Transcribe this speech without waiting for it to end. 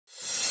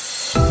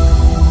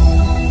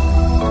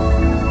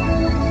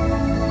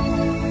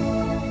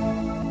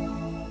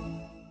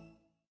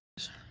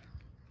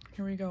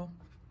go.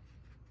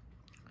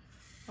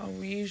 A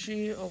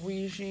Ouija, a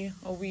Ouija,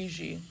 a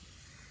Ouija.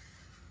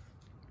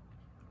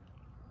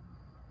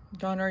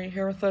 Dawn, are you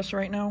here with us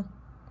right now?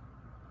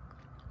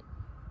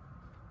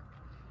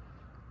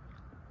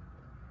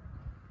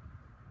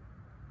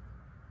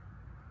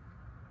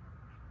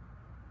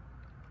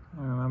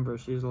 I remember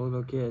she's a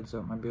little kid, so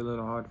it might be a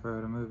little hard for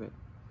her to move it.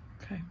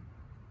 Okay.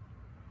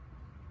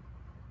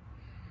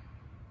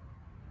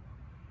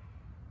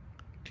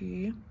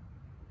 D.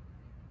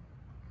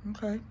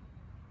 Okay.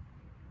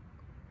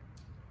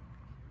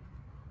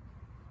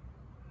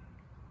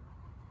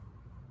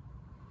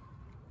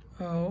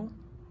 O.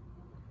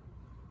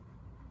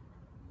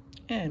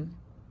 N.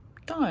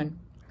 Dawn.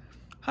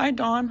 Hi,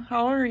 Dawn.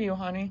 How are you,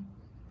 honey?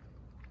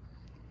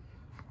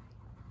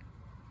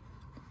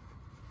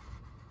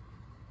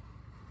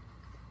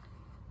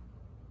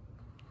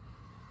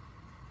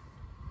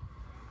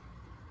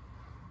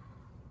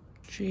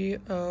 G.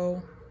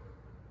 O.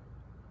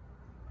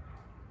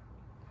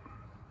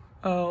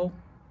 O.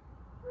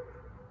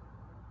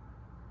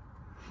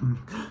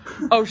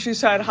 Oh, she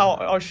said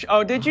how.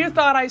 Oh, did you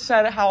thought I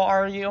said how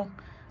are you?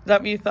 Is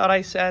that what you thought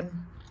I said?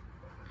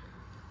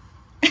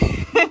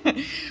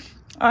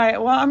 All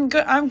right. Well, I'm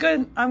good. I'm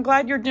good. I'm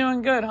glad you're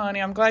doing good, honey.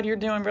 I'm glad you're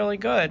doing really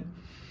good.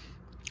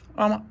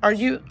 Are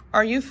you?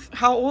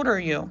 How old are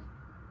you?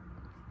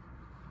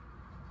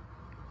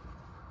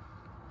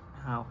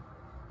 How?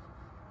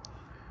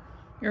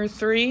 You're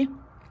 3.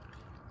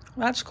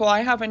 That's cool.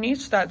 I have a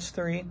niece that's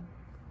 3.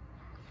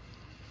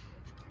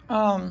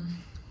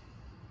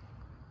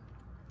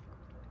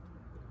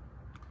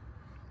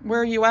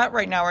 Where are you at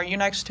right now? Are you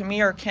next to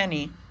me or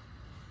Kenny?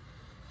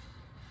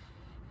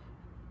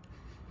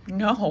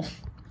 No.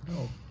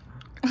 No.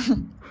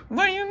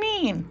 What do you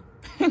mean?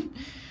 What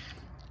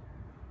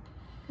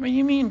do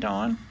you mean,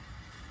 Dawn?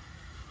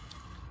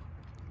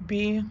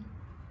 B.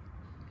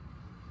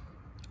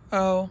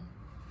 O.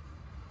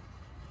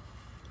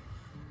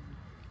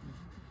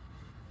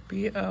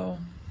 B. O.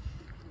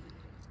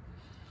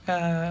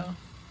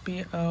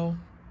 B. O.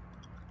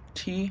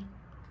 T.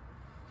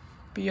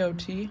 B. O.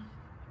 T.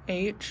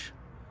 H.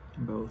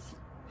 Both.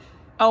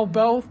 Oh,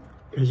 both?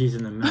 Because she's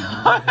in the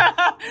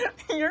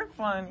middle. You're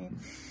funny.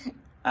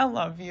 I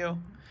love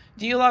you.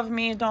 Do you love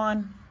me,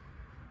 Dawn?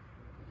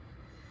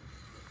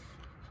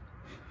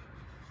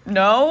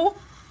 No?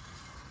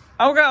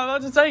 Okay, I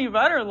was about to say you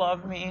better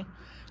love me.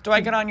 Do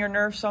I get on your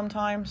nerves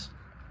sometimes?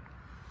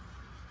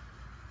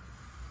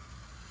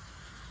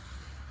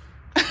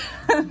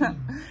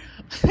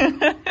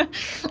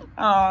 Oh,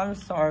 I'm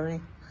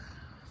sorry.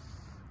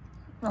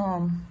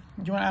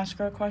 Do you want to ask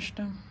her a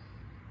question?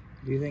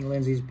 Do you think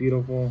Lindsay's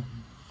beautiful?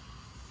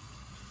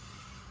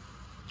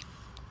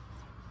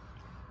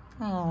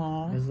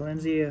 Oh. Is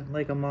Lindsay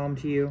like a mom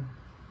to you?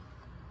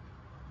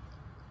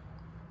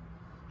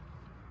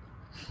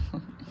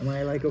 Am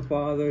I like a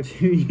father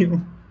to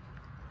you?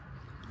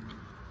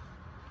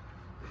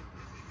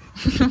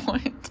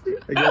 What?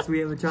 I guess we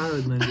have a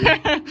child, Lindsay.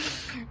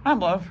 I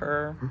love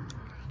her.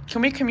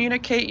 Can we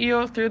communicate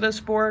you through this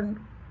board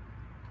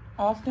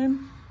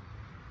often?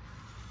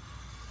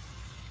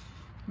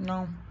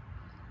 No.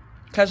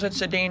 Because it's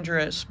a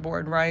dangerous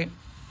board, right?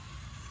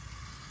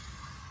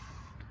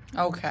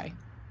 Okay.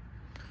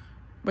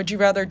 Would you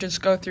rather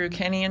just go through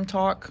Kenny and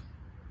talk?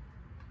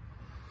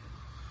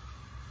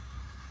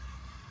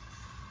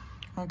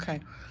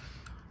 Okay.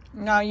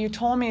 Now, you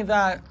told me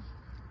that,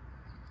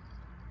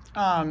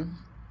 are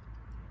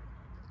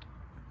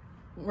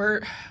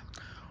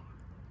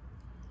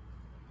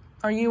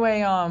you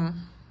a,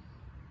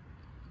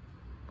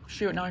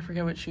 shoot, now I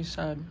forget what she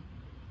said.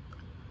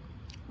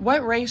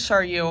 What race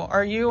are you?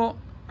 Are you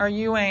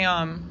a,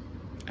 I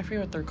forget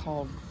what they're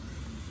called.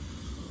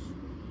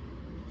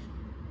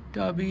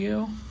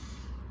 W.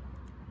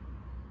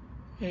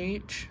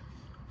 H.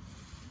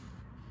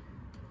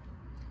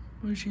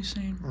 What is she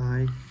saying?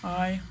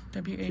 I.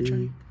 W. H.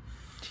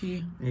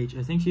 T. H.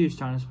 I think she was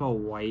trying to spell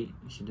white.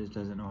 She just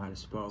doesn't know how to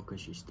spell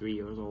because she's 3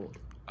 years old.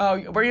 Oh,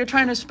 were you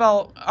trying to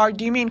spell,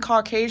 do you mean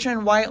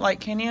Caucasian, white like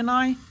Kenny and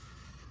I?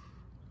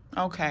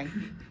 Okay.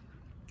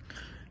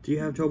 Do you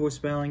have trouble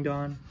spelling,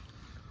 Dawn?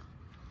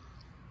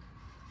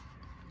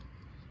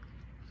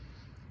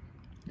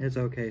 It's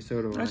okay,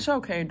 so do I. It's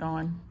okay,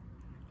 Dawn.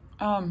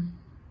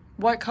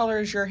 What color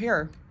is your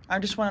hair? I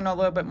just want to know a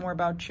little bit more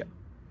about you.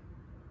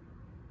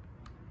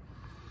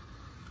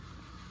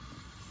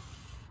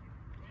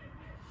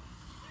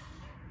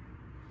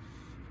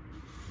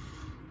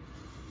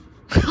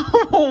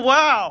 Oh,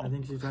 wow. I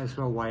think she's trying to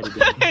spell white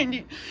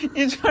again.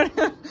 You're trying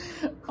to...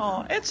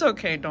 Oh, it's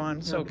okay, Dawn.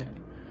 It's okay.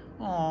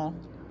 Oh.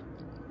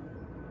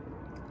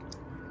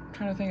 I'm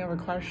trying to think of a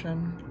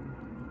question.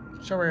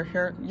 So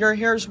your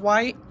hair's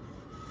white?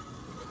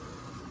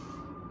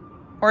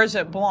 Or is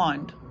it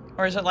blonde?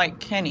 Or is it like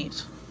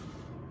Kenny's?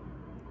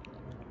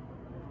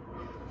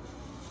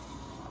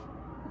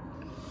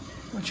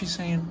 What's she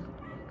saying?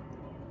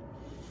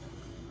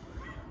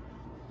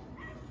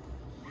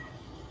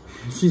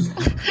 She's...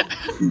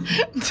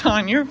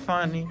 Dawn, you're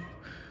funny.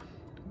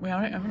 Wait,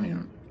 I haven't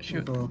even...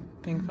 Shoot,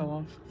 thing fell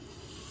off.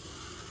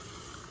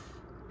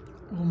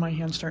 Oh, my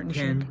hand's starting to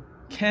Ken.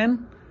 shake.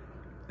 Ken?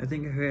 I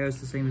think her hair is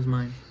the same as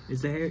mine.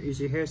 Is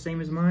your hair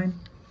same as mine?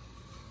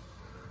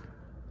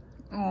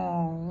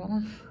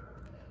 Oh.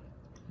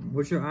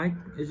 Is your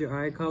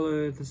eye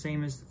color the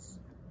same as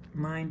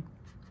mine?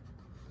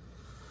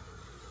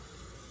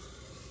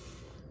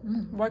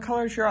 What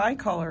color is your eye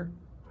color?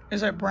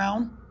 Is it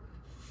brown?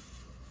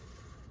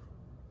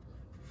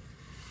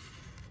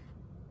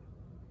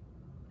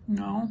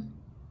 No.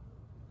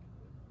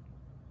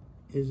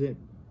 Is it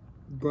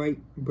bright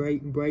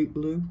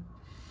blue?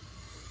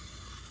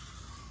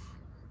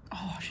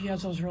 Oh, she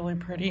has those really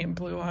pretty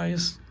blue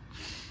eyes.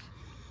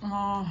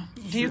 Oh,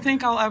 do you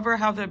think I'll ever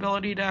have the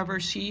ability to ever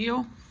see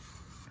you?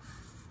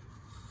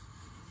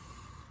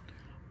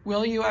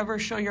 Will you ever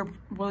show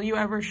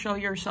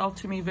yourself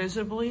to me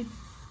visibly?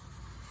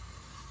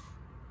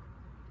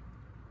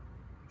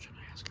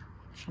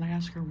 Should I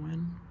ask her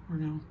when or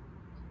no?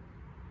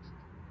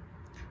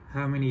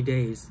 How many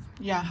days?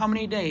 Yeah, how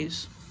many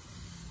days?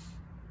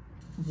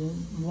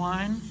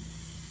 1,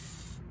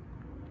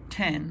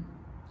 10.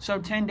 So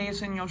 10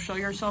 days and you'll show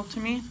yourself to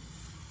me?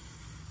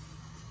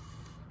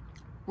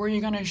 Where are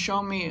you gonna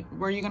show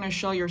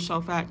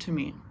yourself at to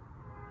me?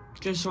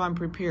 Just so I'm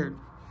prepared.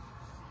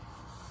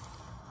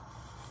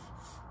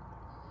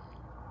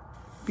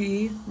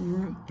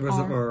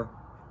 R.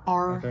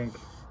 R. I think.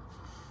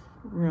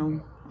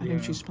 Room. I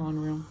think Yeah. she's spelling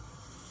room.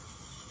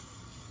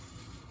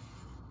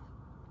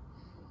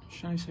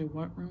 Should I say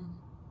what room?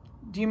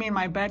 Do you mean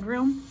my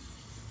bedroom?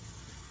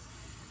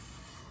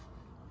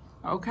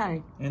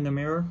 Okay. In the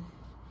mirror?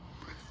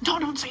 No,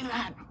 don't say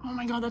that. Oh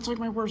my God, that's like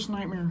my worst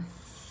nightmare.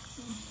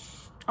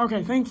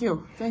 Okay, thank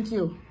you. Thank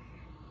you.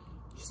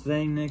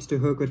 Staying next to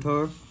her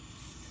guitar?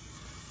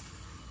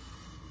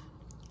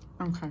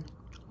 Okay.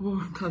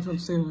 Oh God, don't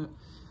say that.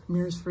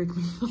 Mirrors freak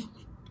me out.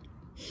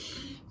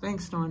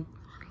 Thanks, Dawn.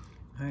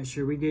 Alright,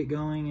 should we get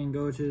going and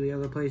go to the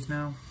other place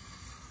now?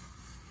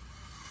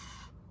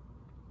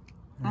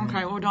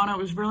 Okay, well, Dawn, it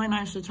was really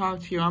nice to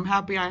talk to you. I'm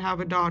happy I have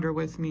a daughter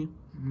with me.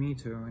 Me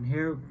too. And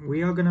here,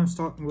 we're gonna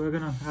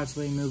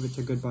actually move it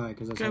to goodbye,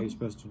 because that's how you're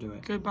supposed to do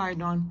it. Goodbye,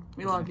 Dawn.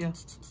 We love you.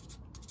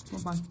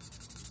 Bye-bye.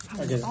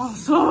 I did it.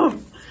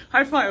 Awesome.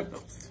 High five.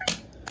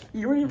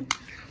 You were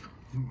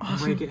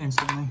Awesome. Break it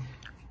instantly.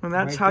 And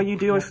that's how you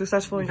do a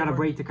successful. You gotta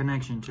break the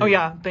connection too. Oh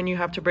yeah, then you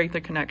have to break the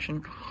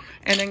connection.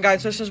 And then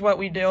guys, this is what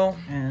we do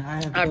And I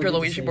have to after go the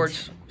get Ouija sage. board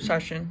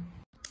session.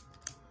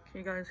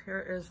 Okay guys,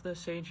 here is the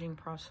saging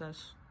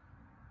process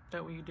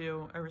that we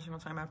do every single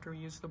time after we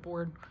use the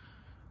board.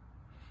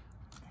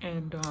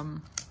 And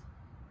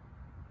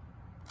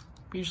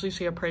we usually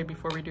say a prayer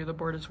before we do the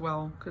board as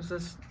well, because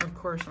this, of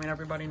course, I mean,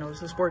 everybody knows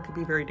this board could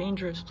be very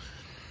dangerous.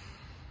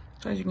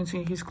 So as you can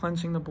see, he's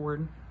cleansing the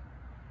board.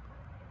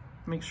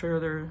 Make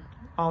sure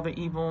all the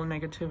evil and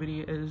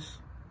negativity is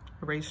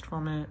erased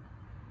from it.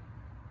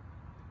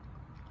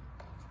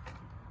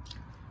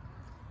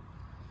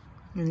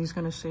 And he's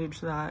gonna sage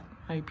that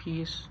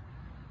eyepiece.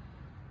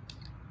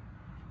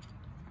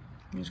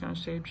 He's gonna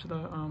sage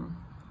the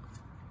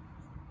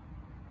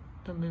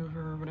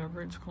mover or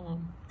whatever it's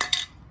called.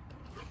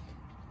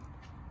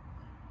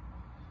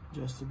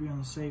 Just to be on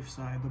the safe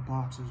side, the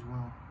box as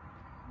well.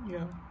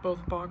 Yeah, both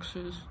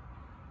boxes.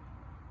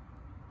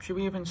 Should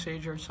we even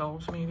sage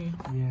ourselves, maybe?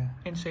 Yeah.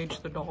 And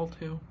sage the doll,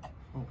 too.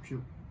 Oh,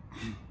 shoot.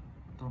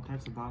 Don't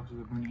touch the box with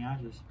the burning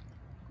ashes.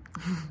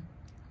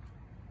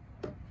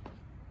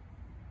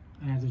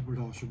 And this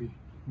doll should be...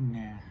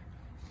 Nah.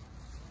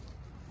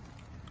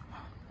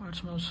 Oh, it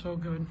smells so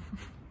good.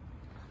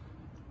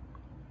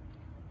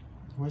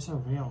 Where's our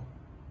veil?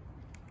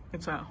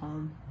 It's at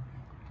home.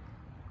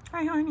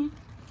 Hi, honey.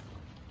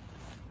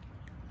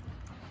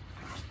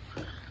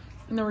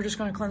 And then we're just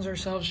gonna cleanse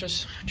ourselves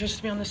just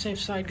to be on the safe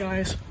side,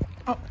 guys.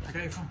 Oh, I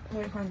got your phone.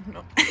 wait, hold on.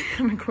 No,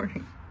 I'm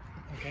recording.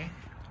 Okay.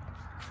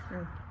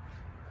 Here.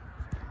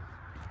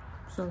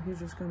 So he's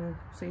just gonna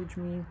sage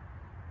me.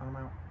 I'm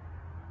out.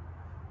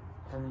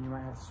 And then you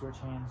might have to switch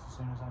hands as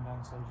soon as I'm done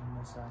saging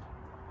this side.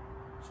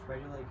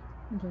 Spread your leg.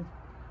 Okay.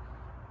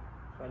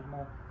 Spread it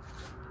more.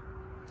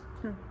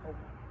 Here. Oh,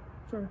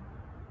 sorry.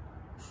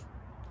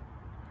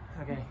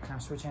 Okay, now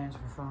switch hands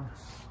for phone.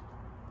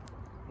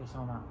 Okay, so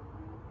I'm out.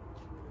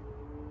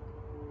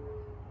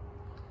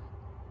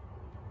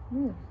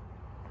 Mm.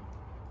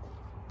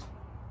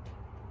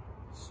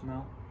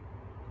 Smell.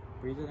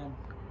 Breathe it in.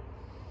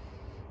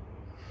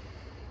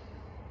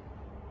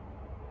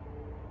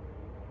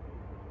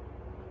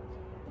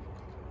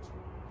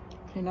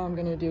 Okay, now I'm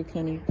gonna do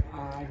Kenny.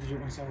 I can do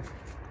it myself.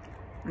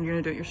 Are you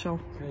gonna do it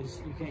yourself?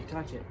 Because you can't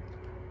touch it.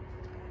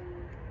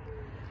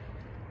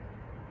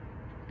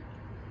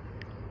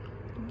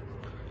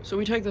 So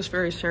we take this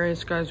very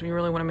serious, guys. We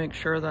really want to make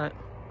sure that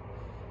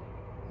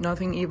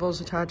nothing evil is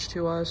attached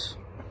to us.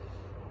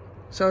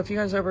 So if you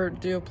guys ever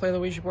do play the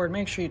Ouija board,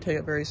 make sure you take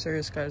it very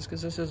serious, guys,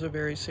 because this is a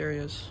very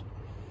serious,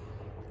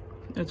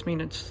 it's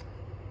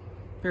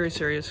very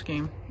serious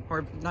game.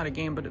 Or not a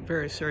game, but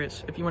very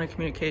serious. If you want to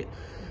communicate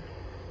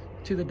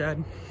to the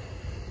dead.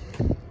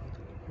 I'm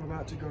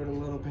about to go to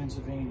Little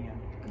Pennsylvania.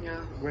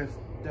 Yeah. With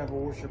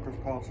devil worshippers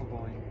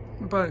possibly.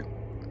 But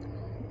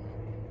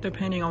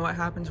depending on what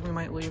happens, we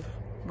might leave.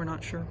 We're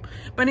not sure.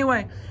 But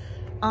anyway,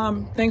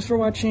 thanks for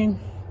watching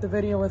the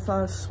video with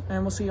us,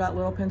 and we'll see you at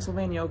Little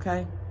Pennsylvania,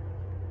 okay?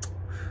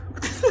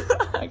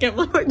 I can't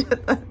believe I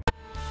did that.